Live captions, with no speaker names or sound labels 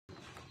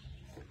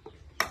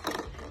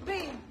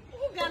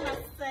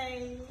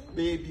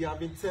Baby, I've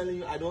been telling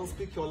you I don't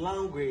speak your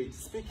language.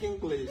 Speak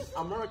English,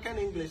 American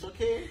English,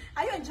 okay?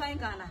 Are you enjoying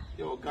Ghana?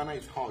 Yo, Ghana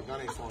is hot.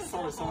 Ghana is hot.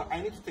 Sorry.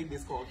 I need to take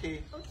this call,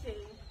 okay? Okay.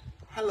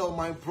 Hello,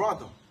 my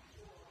brother.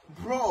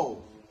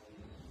 Bro.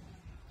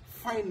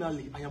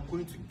 Finally, I am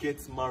going to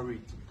get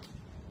married.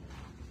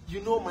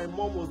 You know, my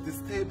mom was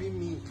disturbing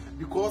me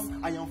because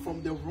I am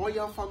from the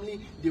royal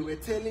family. They were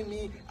telling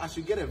me I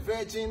should get a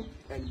virgin.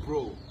 And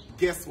bro,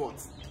 guess what?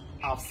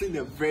 I've seen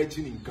a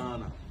virgin in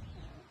Ghana.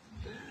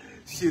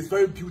 She is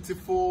very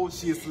beautiful.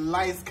 She is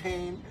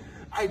light-skinned.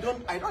 I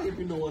don't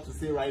even know what to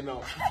say right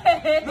now.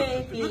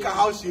 Look at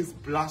how she is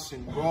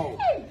blushing, bro.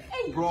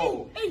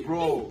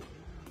 Bro.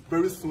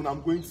 Very soon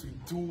I'm going to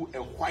do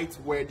a white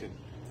wedding.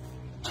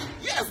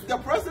 Yes, the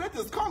president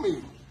is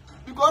coming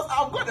because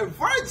I've got a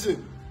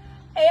virgin.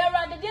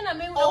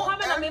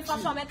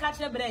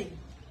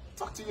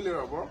 Talk to you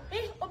later, bro.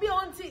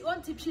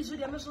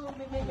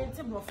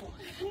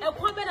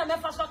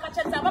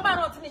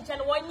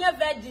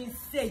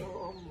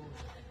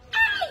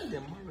 The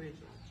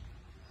marriage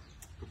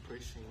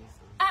preparations.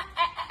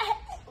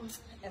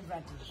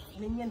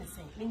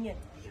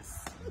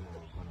 Yes.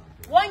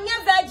 1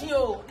 year virgin,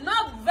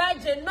 not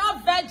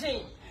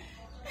virgin.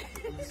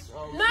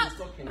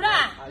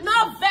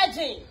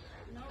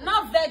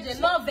 Not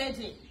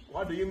virgin.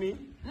 What do you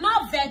mean?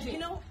 Not virgin. You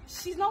know,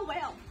 she's not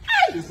well.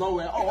 She's not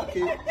well. Oh,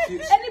 okay.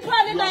 Any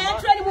plan I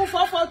actually move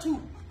 442.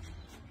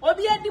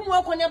 Obi edi mu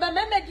akonya ba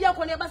meme di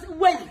akonya ba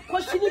wait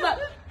question ba.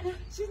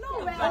 She's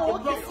not well.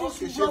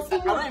 Okay. I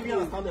don't even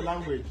understand the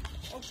language.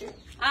 Okay.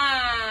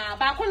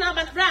 Ba ko na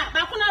ba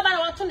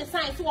want to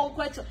sign so one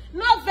question.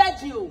 Not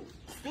virgin.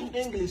 Speak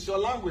English, your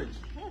language.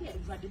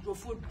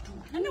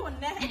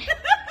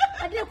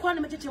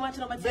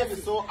 Baby,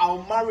 so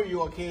I'll marry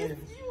you, okay?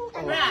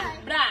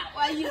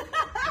 Why you?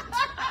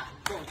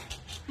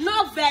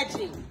 Not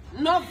virgin.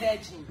 Not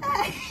virgin.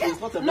 She's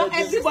not a virgin. No,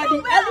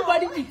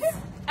 everybody eats.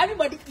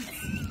 Everybody eats.